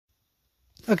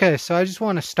Okay, so I just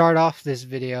want to start off this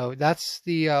video. That's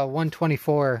the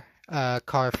 124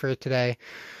 car for today.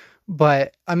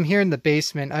 But I'm here in the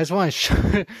basement. I just want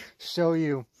to show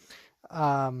you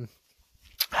how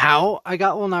I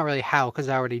got, well, not really how, because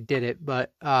I already did it,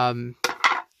 but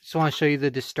just want to show you the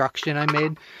destruction I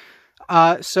made.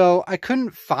 So I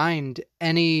couldn't find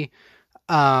any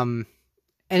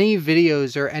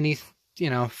videos or any,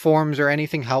 forums or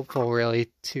anything helpful really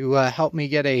to help me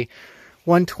get a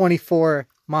 124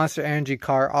 Monster Energy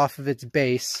car off of its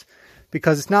base,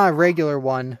 because it's not a regular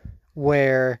one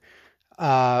where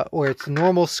it's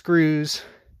normal screws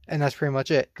and that's pretty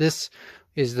much it. This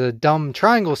is the dumb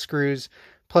triangle screws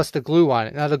plus the glue on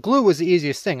it. Now the glue was the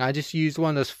easiest thing. I just used one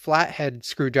of those flathead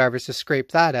screwdrivers to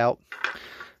scrape that out.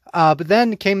 But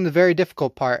then came the very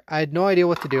difficult part. I had no idea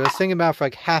what to do. I was thinking about it for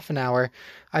like half an hour.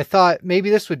 I thought maybe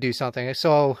this would do something.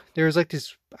 So there was like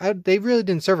this, they really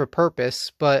didn't serve a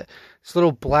purpose, but these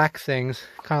little black things,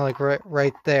 kind of like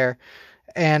right there.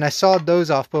 And I sawed those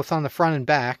off both on the front and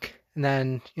back. And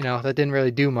then, that didn't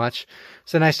really do much.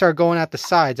 So then I started going at the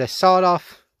sides. I sawed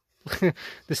off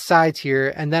the sides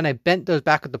here, and then I bent those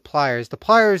back with the pliers. The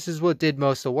pliers is what did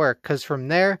most of the work, because from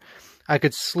there, I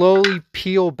could slowly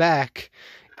peel back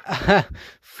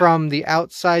from the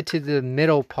outside to the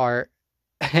middle part,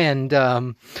 and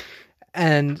little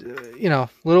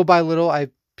by little I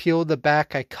peeled the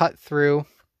back, I cut through,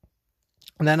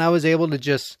 and then I was able to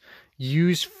just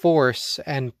use force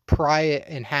and pry it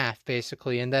in half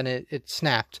basically, and then it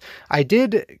snapped. I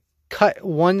did cut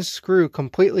one screw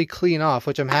completely clean off,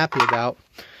 which I'm happy about,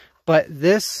 but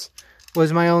this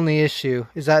was my only issue,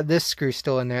 is that this screw's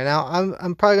still in there. Now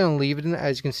I'm probably going to leave it in there.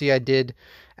 As you can see, I did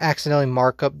accidentally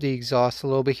mark up the exhaust a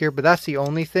little bit here, but that's the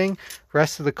only thing.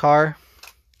 Rest of the car,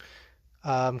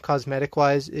 cosmetic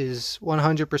wise, is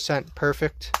 100%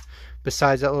 perfect,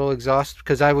 besides that little exhaust,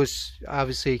 because I was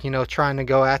obviously, trying to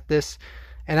go at this,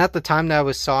 and at the time that I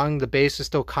was sawing, the base was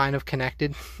still kind of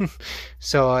connected,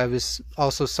 so I was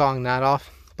also sawing that off.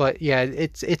 But yeah,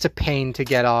 it's a pain to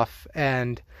get off,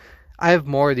 and I have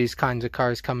more of these kinds of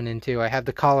cars coming in too. I have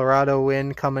the Colorado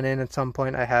Win coming in at some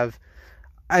point.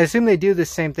 I assume they do the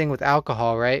same thing with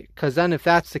alcohol, right? Because then if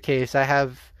that's the case, I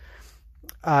have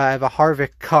a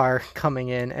Harvick car coming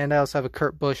in, and I also have a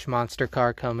Kurt Busch monster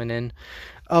car coming in.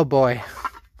 Oh boy.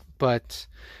 But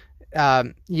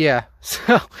yeah,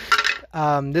 so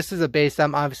this is a base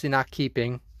I'm obviously not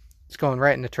keeping. It's going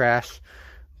right in the trash.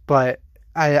 But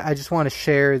I just want to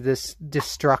share this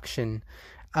destruction.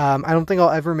 I don't think I'll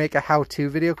ever make a how-to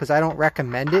video, because I don't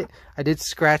recommend it. I did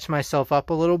scratch myself up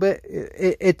a little bit.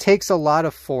 It takes a lot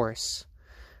of force.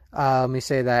 Let me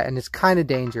say that. And it's kind of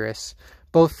dangerous,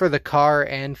 both for the car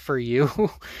and for you.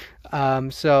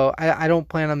 So I don't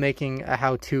plan on making a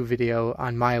how-to video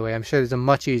on my way. I'm sure there's a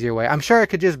much easier way. I'm sure I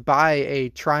could just buy a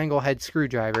triangle head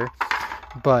screwdriver,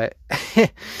 but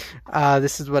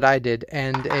this is what I did,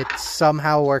 and it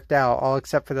somehow worked out, all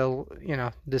except for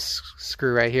the this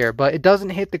screw right here. But it doesn't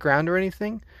hit the ground or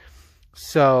anything,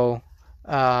 so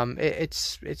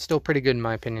it's still pretty good in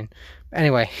my opinion.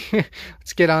 Anyway,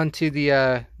 let's get on to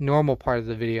the normal part of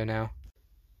the video now.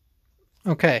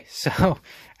 Okay, so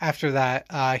after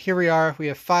that, here we are. We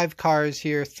have 5 cars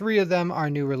here. 3 of them are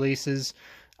new releases.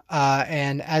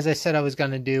 And as I said I was going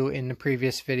to do in the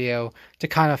previous video, to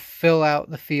kind of fill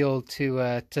out the field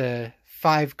to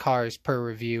 5 cars per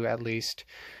review at least,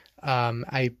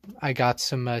 I got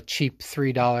some cheap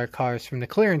 $3 cars from the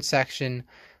clearance section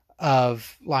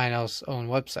of Lionel's own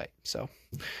website. So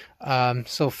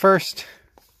first,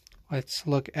 let's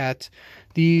look at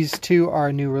these 2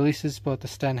 are new releases, both the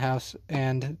Stenhouse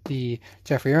and the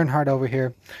Jeffrey Earnhardt over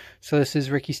here. So this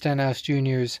is Ricky Stenhouse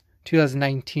Jr.'s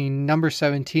 2019 number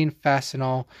 17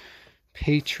 Fastenal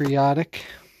Patriotic,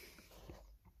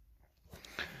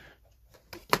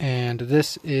 and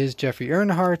this is Jeffrey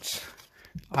Earnhardt's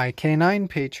IK9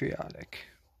 Patriotic.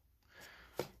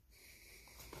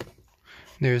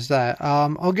 There's that.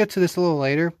 I'll get to this a little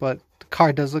later, but the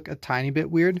car does look a tiny bit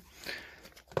weird,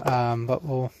 but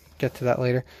we'll get to that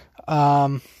later.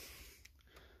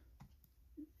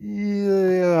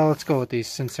 Yeah, let's go with these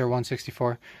since they're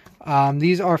 164.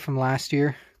 These are from last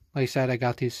year. Like I said, I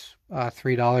got these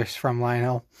 $3 from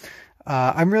Lionel.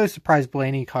 I'm really surprised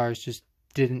Blaney cars just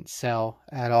didn't sell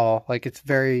at all. Like, it's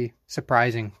very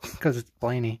surprising because it's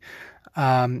Blaney.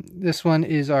 This one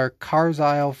is our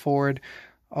Carlisle Ford,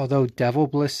 although Devil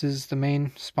Bliss is the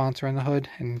main sponsor on the hood,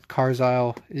 and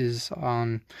Carlisle is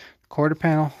on the quarter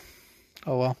panel.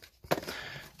 Oh well.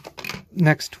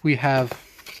 Next we have,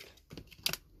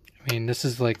 this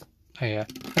is like, oh yeah,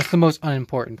 that's the most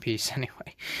unimportant piece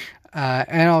anyway.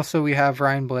 And also we have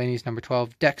Ryan Blaney's number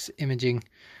 12 Dex Imaging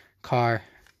car.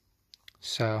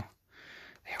 So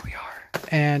there we are.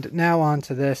 And now on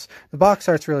to this. The box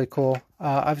art's really cool.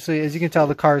 Obviously, as you can tell,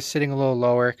 the car is sitting a little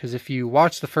lower because if you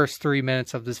watch the first 3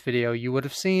 minutes of this video, you would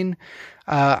have seen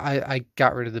I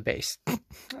got rid of the base.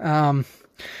 But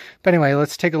anyway,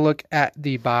 let's take a look at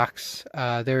the box.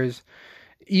 There's,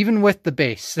 even with the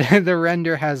base, the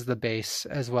render has the base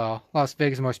as well. Las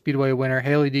Vegas Motor Speedway winner.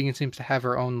 Hailie Deegan seems to have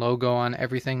her own logo on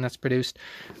everything that's produced.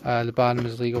 The bottom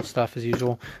is legal stuff as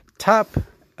usual. Top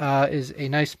is a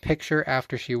nice picture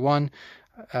after she won.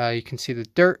 You can see the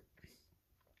dirt,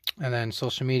 and then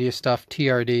social media stuff,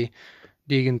 TRD,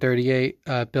 Deegan 38,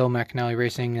 Bill McAnally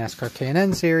Racing, NASCAR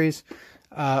K&N Series.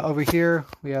 Over here,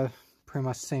 we have pretty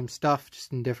much the same stuff,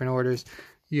 just in different orders.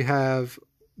 You have,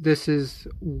 this is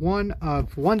one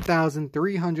of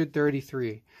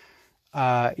 1,333.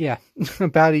 Yeah,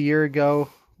 about a year ago,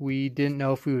 we didn't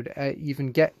know if we would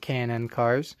even get K&N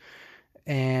cars.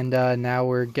 And now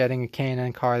we're getting a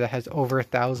K&N car that has over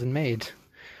 1,000 made.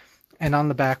 And on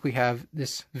the back we have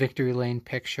this victory lane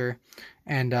picture.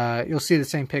 And you'll see the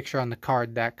same picture on the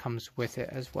card that comes with it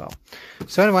as well.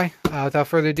 So anyway, without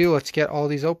further ado, let's get all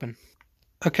these open.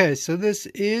 Okay, so this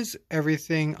is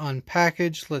everything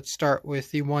unpackaged. Let's start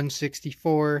with the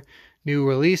 164 new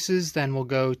releases. Then we'll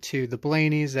go to the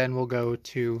Blaneys. Then we'll go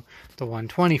to the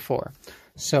 124.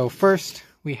 So first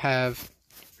we have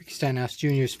Stenhouse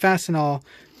Jr.'s Fastenal,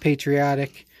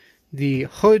 Patriotic. The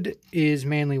hood is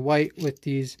mainly white with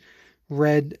these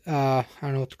red, I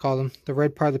don't know what to call them. The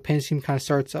red part of the paint scheme kind of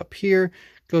starts up here,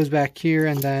 goes back here,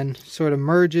 and then sort of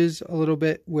merges a little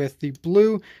bit with the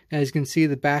blue. As you can see,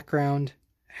 the background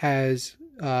has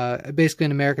basically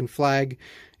an American flag.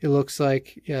 It looks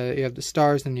like you have the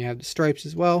stars and you have the stripes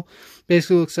as well.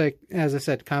 Basically looks like, as I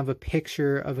said, kind of a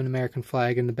picture of an American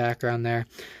flag in the background there.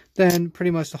 Then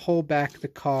pretty much the whole back of the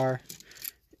car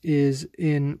is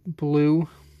in blue.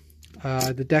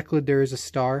 The deck lid, there is a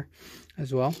star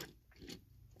as well.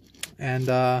 And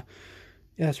yeah,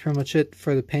 that's pretty much it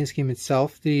for the paint scheme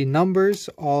itself. The numbers,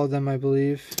 all of them I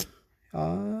believe, they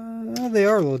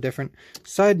are a little different.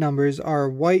 Side numbers are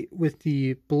white with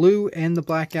the blue and the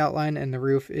black outline, and the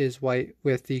roof is white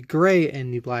with the gray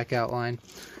and the black outline.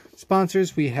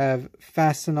 Sponsors, we have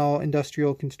Fastenal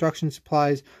Industrial Construction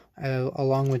Supplies,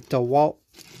 along with DeWalt.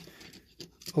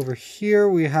 Over here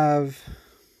we have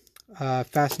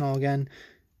Fastenal again,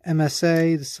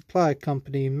 MSA, the supply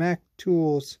company, Mac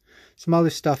Tools, some other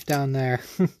stuff down there.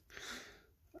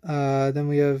 Then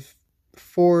we have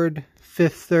Ford,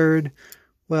 Fifth Third.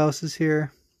 What else is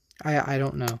here? I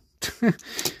don't know.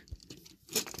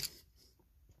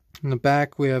 In the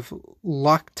back we have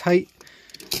Loctite.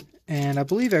 And I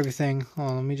believe everything,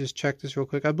 hold on, let me just check this real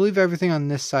quick. I believe everything on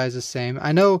this side is the same.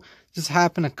 I know this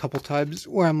happened a couple times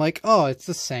where I'm like, oh, it's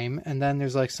the same. And then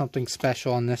there's like something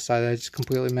special on this side that I just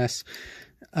completely miss.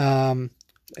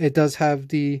 It does have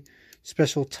the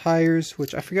special tires,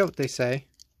 which I forget what they say.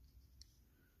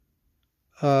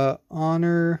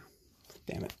 Honor,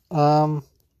 damn it.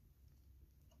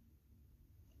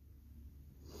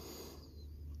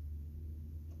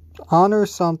 Honor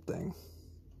something.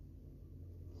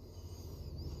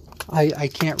 I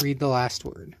can't read the last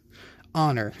word.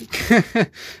 Honor.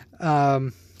 Yeah,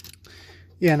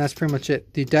 and that's pretty much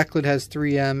it. The deck lid has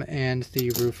 3M and the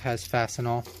roof has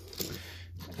Fastenal.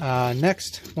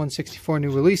 Next, 164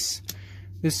 new release.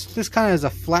 This kind of has a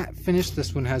flat finish.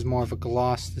 This one has more of a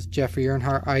gloss. This Jeffrey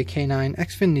Earnhardt IK9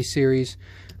 Xfinity Series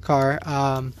car.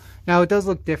 Now it does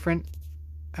look different.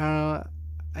 I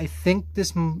think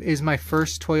this is my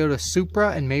first Toyota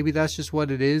Supra, and maybe that's just what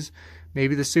it is.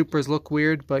 Maybe the Supras look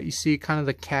weird, but you see kind of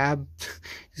the cab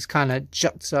just kind of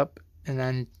juts up and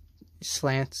then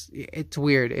slants. It's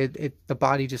weird. The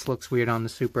body just looks weird on the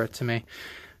Supra to me.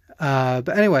 But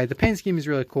anyway, the paint scheme is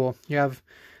really cool. You have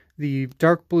the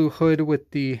dark blue hood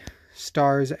with the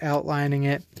stars outlining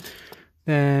it.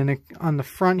 Then on the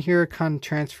front here, it kind of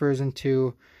transfers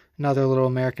into another little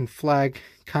American flag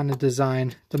kind of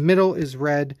design. The middle is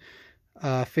red,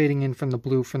 fading in from the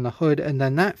blue from the hood, and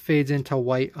then that fades into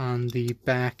white on the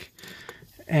back,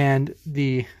 and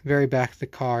the very back of the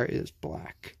car is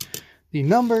black. The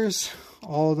numbers,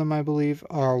 all of them I believe,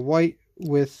 are white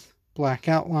with black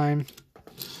outline.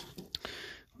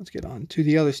 Let's get on to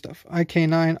the other stuff.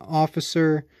 IK9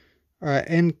 officer,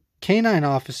 and K9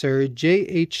 officer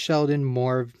J.H. Sheldon,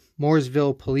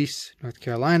 Mooresville Police, North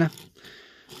Carolina.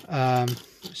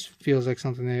 Just feels like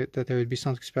something that there would be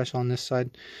something special on this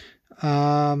side.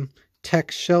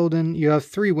 Tex Sheldon, you have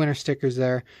 3 winner stickers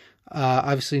there.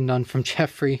 Obviously none from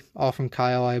Jeffrey, all from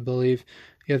Kyle, I believe.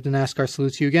 You have the NASCAR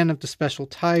salutes you again of the special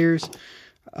tires.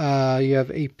 You have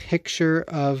a picture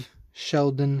of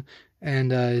Sheldon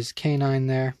and his K9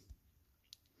 there.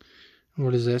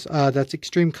 What is this? That's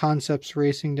Extreme Concepts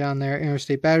Racing down there.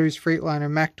 Interstate Batteries, Freightliner,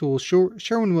 Mac Tools,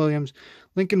 Sherwin-Williams,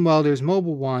 Lincoln Welders,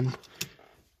 Mobile One.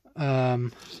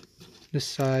 This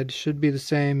side should be the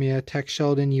same. Yeah, Tech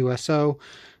Sheldon, USO.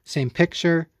 Same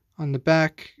picture on the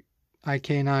back.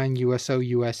 IK9, USO,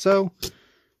 USO.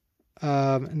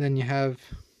 And then you have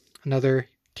another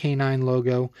K9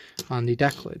 logo on the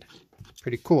deck lid.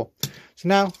 Pretty cool. So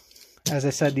now, as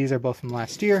I said, these are both from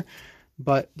last year,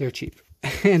 but they're cheap.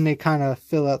 And they kind of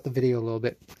fill out the video a little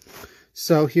bit.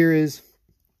 So here is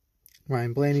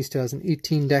Ryan Blaney's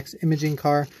 2018 Dex imaging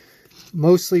car.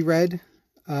 Mostly red.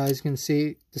 As you can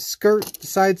see, the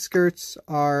side skirts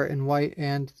are in white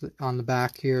and on the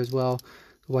back here as well.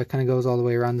 The white kind of goes all the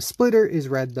way around. The splitter is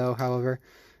red though, however.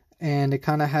 And it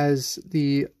kind of has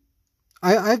the...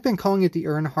 I've been calling it the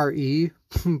Earnhardt E,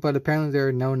 but apparently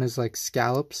they're known as like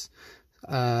scallops.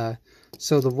 So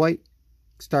the white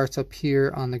starts up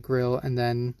here on the grill, and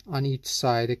then on each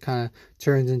side it kind of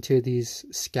turns into these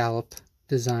scallop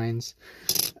designs.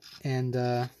 And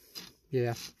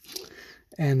yeah,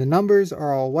 and the numbers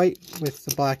are all white with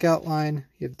the black outline.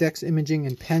 You have Dex Imaging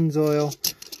and Pennzoil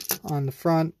on the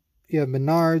front. You have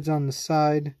Menards on the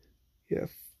side. You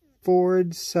have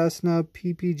Ford, Cessna,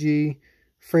 PPG,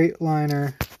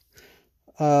 Freightliner,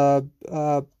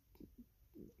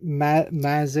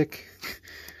 Mazik,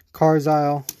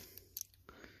 Carlisle.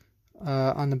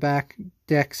 On the back,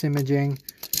 Dex Imaging,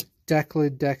 deck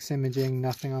lid, Dex Imaging,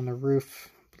 nothing on the roof.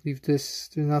 I believe there's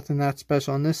nothing that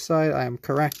special on this side. I am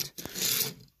correct.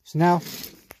 So now,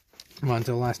 I'm on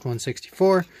to the last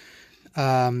 164.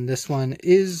 This one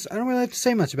is, I don't really have to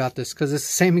say much about this because it's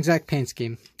the same exact paint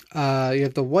scheme. You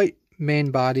have the white main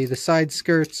body, the side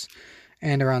skirts,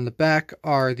 and around the back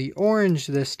are the orange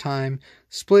this time.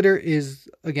 Splitter is,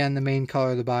 again, the main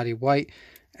color of the body, white.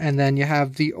 And then you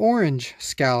have the orange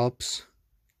scallops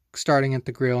starting at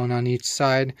the grill and on each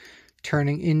side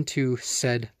turning into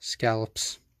said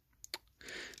scallops.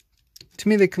 To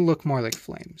me, they could look more like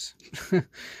flames.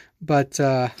 But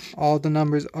all the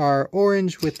numbers are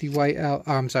orange with the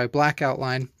black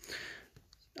outline.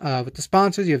 With the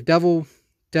sponsors, you have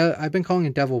I've been calling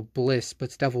it Devil Bliss, but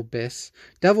it's Devil Biss.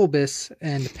 Devil Biss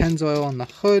and Pennzoil on the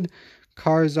hood.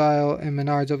 Carlisle and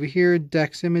Menards over here.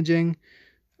 Dex Imaging.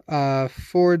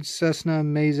 Ford, Cessna,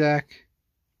 Mazak,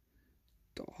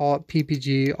 all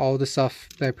PPG, all the stuff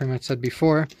that I pretty much said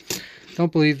before.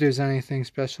 Don't believe there's anything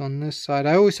special on this side.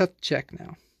 I always have to check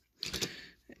now.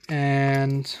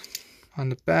 And on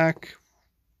the back,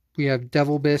 we have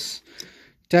Devil Biss,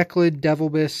 deck lid, Devil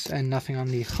Biss, and nothing on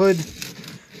the hood.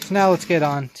 So now let's get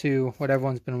on to what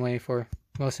everyone's been waiting for,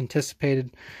 most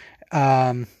anticipated.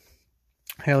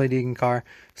 Hailie Deegan car.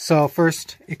 So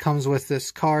first, it comes with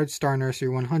this card, Star Nursery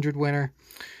 100 winner,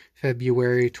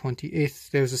 February 28th.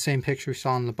 There's the same picture we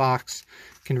saw in the box.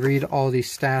 You can read all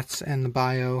these stats and the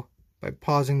bio by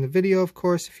pausing the video, of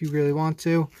course, if you really want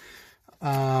to.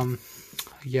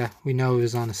 Yeah, we know it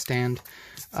was on a stand.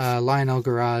 Lionel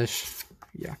Garage.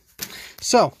 Yeah.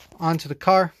 So, on to the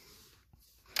car.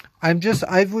 I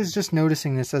was just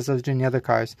noticing this as I was doing the other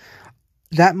cars.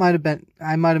 I might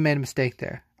have made a mistake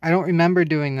there. I don't remember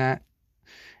doing that,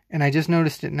 and I just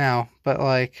noticed it now, but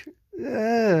like,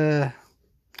 oh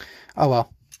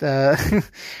well.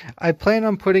 I plan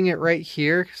on putting it right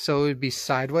here, so it would be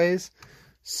sideways.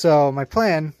 So my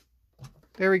plan,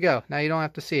 there we go. Now you don't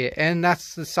have to see it, and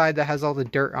that's the side that has all the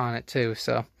dirt on it too,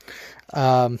 so,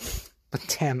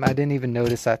 but damn, I didn't even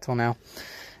notice that till now.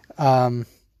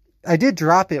 I did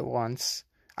drop it once.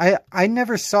 I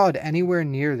never saw it anywhere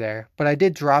near there, but I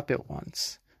did drop it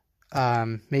once.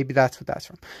 Maybe that's what that's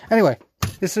from. Anyway,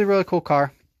 this is a really cool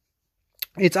car.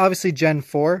 It's obviously Gen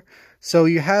 4, so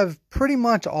you have pretty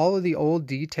much all of the old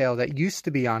detail that used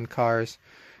to be on cars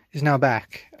is now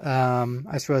back.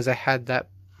 I suppose I had that.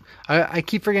 I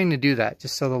keep forgetting to do that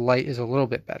just so the light is a little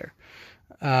bit better.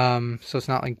 So it's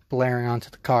not like blaring onto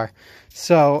the car.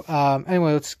 So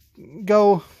anyway, let's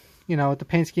go, with the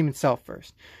paint scheme itself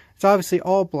first. It's obviously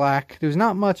all black. There's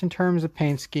not much in terms of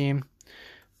paint scheme.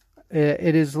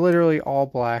 It is literally all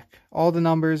black. All the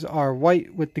numbers are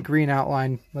white with the green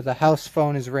outline. Where the house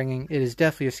phone is ringing, it is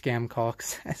definitely a scam call,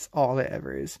 because that's all it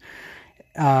ever is.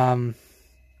 I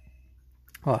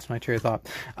lost my train of thought.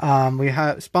 We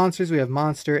have sponsors. We have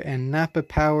Monster and NAPA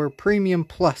Power Premium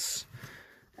Plus.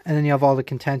 And then you have all the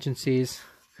contingencies.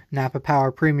 NAPA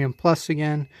Power Premium Plus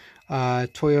again.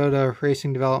 Toyota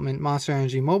Racing Development, Monster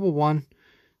Energy, Mobile One,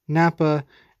 NAPA,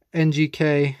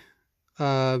 NGK,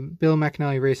 Bill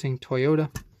McAnally Racing, Toyota.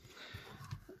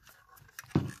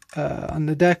 On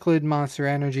the deck lid, Monster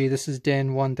Energy. This is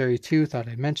DIN 132. Thought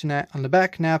I'd mention that. On the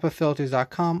back,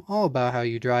 NAPAfilters.com. All about how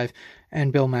you drive.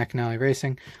 and Bill McAnally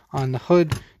Racing. On the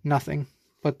hood, nothing.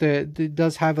 But it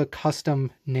does have a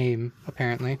custom name,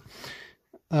 apparently.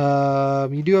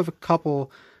 You do have a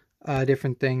couple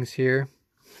different things here.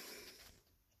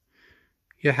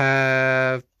 You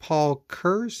have Paul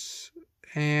Kurse,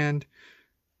 and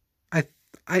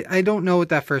I don't know what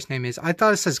that first name is. I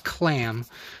thought it says Clam,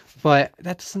 but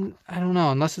that's, I don't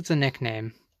know, unless it's a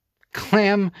nickname.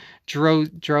 Clam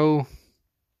Drosty.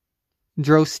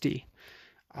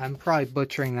 I'm probably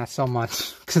butchering that so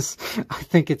much because I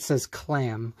think it says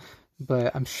Clam,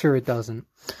 but I'm sure it doesn't.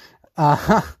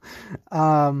 Anyway,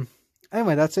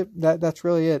 that's it. That's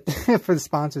really it for the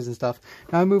sponsors and stuff.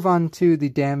 Now I move on to the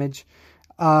damage.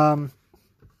 Now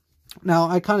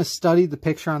I kind of studied the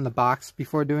picture on the box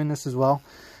before doing this as well.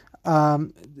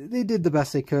 They did the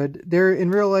best they could. In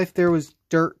real life, there was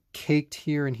dirt caked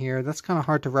here and here. That's kind of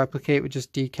hard to replicate with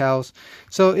just decals.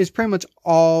 So it's pretty much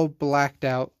all blacked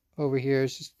out over here.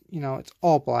 It's just, you know, it's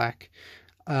all black.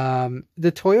 The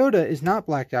Toyota is not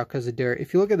blacked out because of dirt.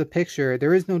 If you look at the picture,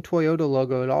 there is no Toyota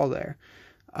logo at all there.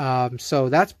 So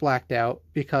that's blacked out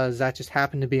because that just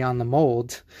happened to be on the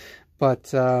mold.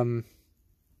 But,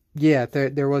 yeah,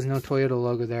 there was no Toyota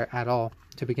logo there at all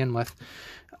to begin with.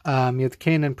 You have the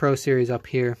K&N Pro Series up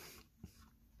here.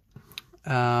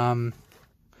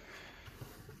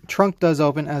 Trunk does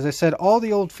open. As I said, all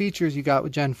the old features you got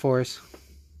with Gen 4s.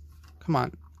 Come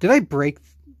on. Did I break?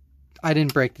 I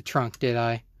didn't break the trunk, did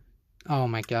I? Oh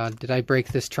my god, did I break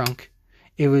this trunk?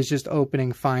 It was just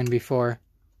opening fine before.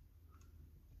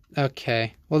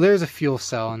 Okay. Well, there's a fuel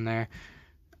cell in there.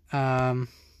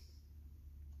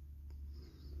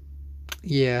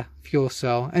 Yeah, fuel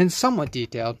cell. And somewhat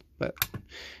detailed, but...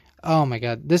 Oh my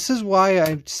god. This is why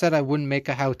I said I wouldn't make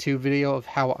a how-to video of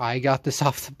how I got this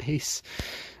off the base.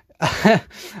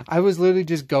 I was literally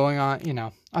just going on, you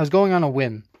know, I was going on a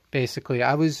whim, basically.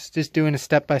 I was just doing a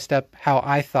step-by-step how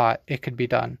I thought it could be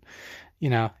done. You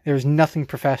know, there was nothing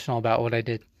professional about what I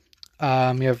did. You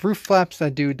have roof flaps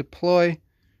that do deploy.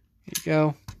 There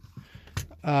you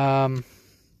go.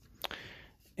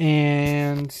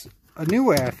 And a new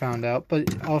way I found out,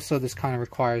 but also this kind of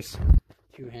requires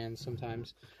two hands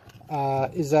sometimes,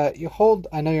 is that you hold,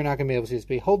 I know you're not going to be able to see this,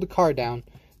 but you hold the car down,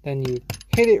 then you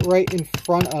hit it right in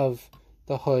front of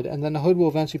the hood, and then the hood will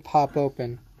eventually pop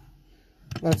open.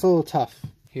 That's a little tough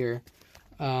here.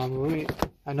 I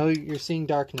know you're seeing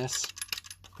darkness.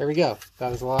 There we go. That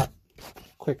was a lot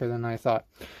quicker than I thought.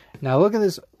 Now look at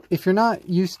this. If you're not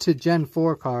used to Gen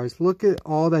 4 cars, look at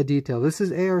all that detail. This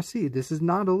is ARC. This is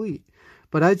not Elite.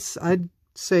 But I'd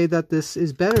say that this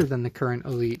is better than the current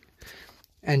Elite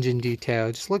engine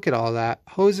detail. Just look at all that.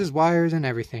 Hoses, wires, and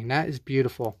everything. That is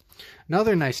beautiful.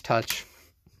 Another nice touch.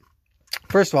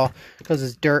 First of all, because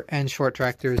it's dirt and short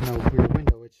track, there is no rear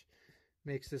window, which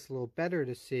makes this a little better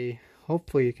to see.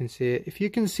 Hopefully you can see it. If you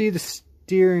can see the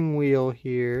steering wheel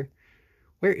here.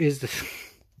 Where is the...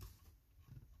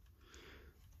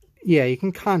 Yeah, you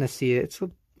can kind of see it.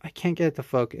 I can't get it to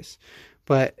focus.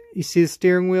 But you see the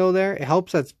steering wheel there? It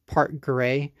helps that's part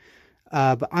gray.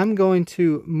 But I'm going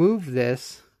to move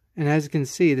this. And as you can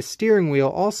see, the steering wheel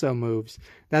also moves.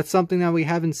 That's something that we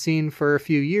haven't seen for a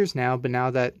few years now. But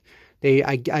now that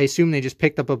I assume they just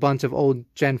picked up a bunch of old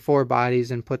Gen 4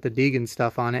 bodies and put the Deegan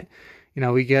stuff on it. You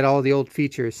know, we get all the old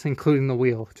features, including the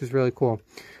wheel, which is really cool.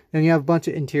 Then you have a bunch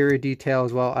of interior detail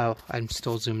as well. Oh, I'm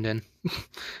still zoomed in.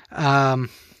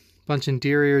 Bunch of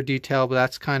interior detail, but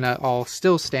that's kind of all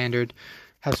still standard.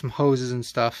 Have some hoses and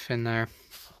stuff in there.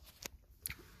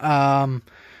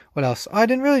 What else? I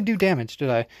didn't really do damage, did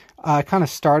I? I kind of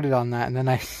started on that, and then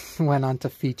I went on to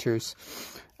features.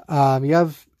 You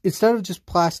have, instead of just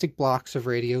plastic blocks of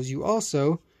radios, you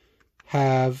also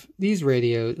have these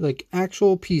radios, like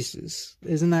actual pieces.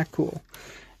 Isn't that cool?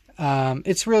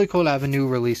 It's really cool to have a new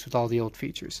release with all the old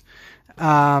features.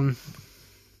 I'm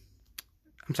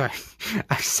sorry,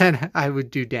 I said I would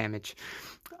do damage.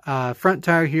 Front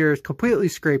tire here is completely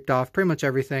scraped off, pretty much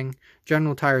everything.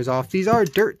 General tires off. These are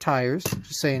dirt tires,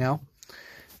 just so you know.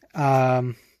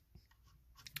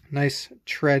 Nice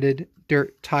treaded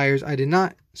dirt tires. I did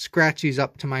not scratch these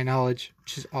up to my knowledge,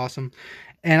 which is awesome.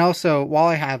 And also, while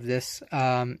I have this,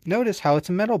 notice how it's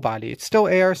a metal body. It's still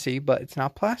ARC, but it's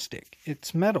not plastic.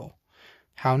 It's metal.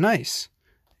 How nice.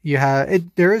 You have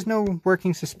it. There is no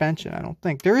working suspension, I don't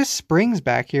think. There is springs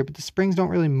back here, but the springs don't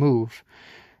really move.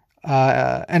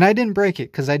 And I didn't break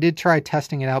it because I did try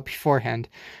testing it out beforehand.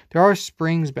 There are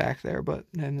springs back there, but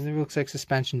and it looks like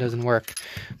suspension doesn't work.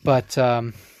 But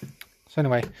so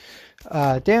anyway,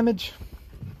 damage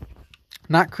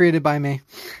not created by me.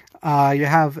 You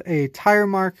have a tire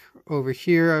mark over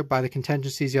here by the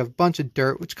contingencies. You have a bunch of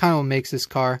dirt, which kind of makes this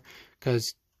car,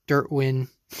 because dirt win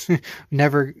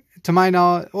Never, to my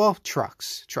knowledge, well,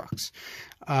 trucks.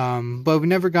 But we've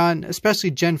never gotten,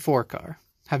 especially Gen 4 car,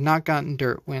 have not gotten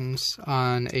dirt wins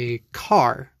on a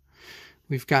car.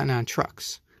 We've gotten on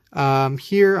trucks.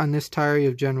 Here on this tire you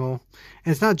have General,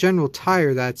 and it's not General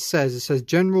Tire that it says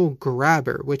General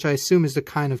Grabber, which I assume is the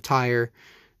kind of tire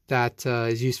that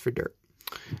is used for dirt.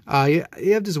 You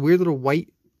have this weird little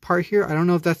white part here. I don't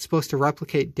know if that's supposed to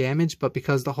replicate damage, but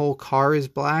because the whole car is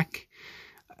black,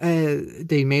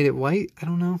 they made it white. I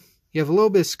don't know. You have a little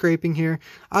bit of scraping here.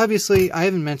 Obviously, I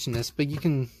haven't mentioned this, but you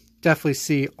can definitely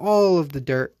see all of the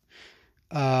dirt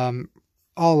all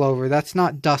over. That's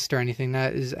not dust or anything.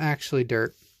 That is actually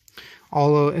dirt.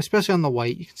 All over, especially on the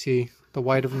white. You can see the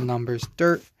white of the numbers.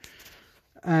 Dirt.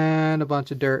 And a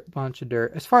bunch of dirt,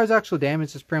 As far as actual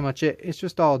damage, that's pretty much it. It's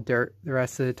just all dirt the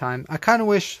rest of the time. I kind of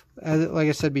wish, like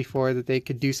I said before, that they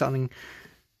could do something,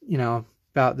 you know,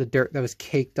 about the dirt that was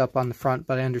caked up on the front,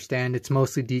 but I understand it's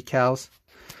mostly decals.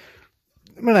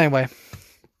 But anyway,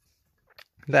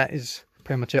 that is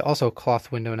pretty much it. Also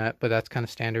cloth window net, but that's kind of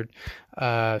standard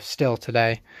still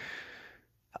today.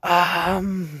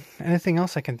 Anything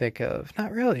else I can think of?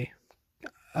 Not really.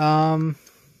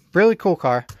 Really cool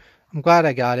car. I'm glad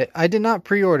I got it. I did not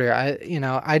pre-order.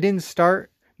 I didn't start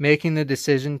making the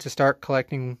decision to start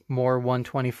collecting more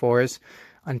 124s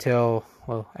until,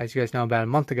 well, as you guys know, about a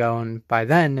month ago, and by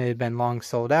then it had been long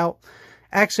sold out.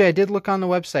 Actually, I did look on the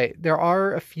website. There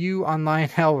are a few on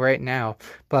Lionel right now,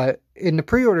 but in the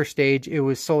pre-order stage, it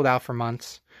was sold out for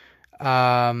months.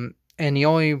 And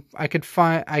I couldn't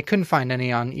find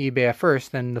any on eBay at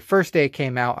first. Then the first day it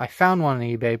came out, I found one on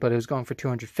eBay, but it was going for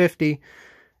 $250.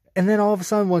 And then all of a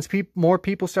sudden, once more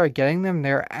people started getting them,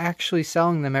 they're actually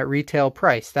selling them at retail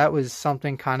price. That was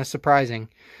something kind of surprising.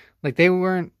 Like, they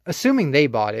weren't, assuming they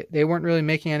bought it, they weren't really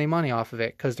making any money off of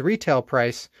it, because the retail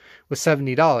price was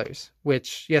 $70,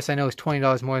 which, yes, I know is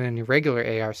 $20 more than the regular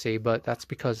ARC, but that's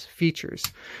because features,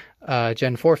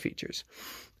 Gen 4 features.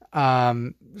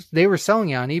 They were selling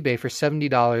it on eBay for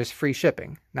 $70 free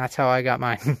shipping. That's how I got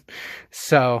mine.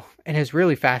 So, and it's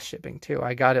really fast shipping too.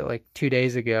 I got it like 2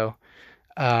 days ago.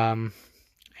 And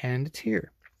it's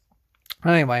here.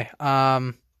 Anyway, let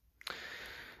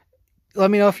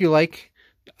me know if you like,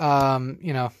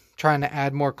 trying to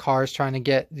add more cars, trying to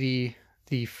get the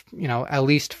at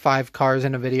least 5 cars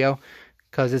in a video,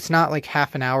 because it's not like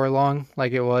half an hour long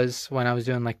like it was when I was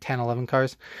doing like 10, 11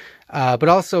 cars. But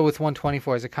also with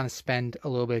 124s, I kind of spend a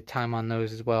little bit of time on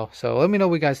those as well. So let me know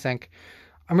what you guys think.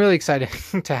 I'm really excited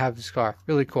to have this car.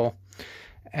 Really cool.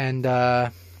 And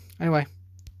anyway,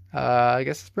 I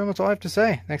guess that's pretty much all I have to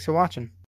say. Thanks for watching.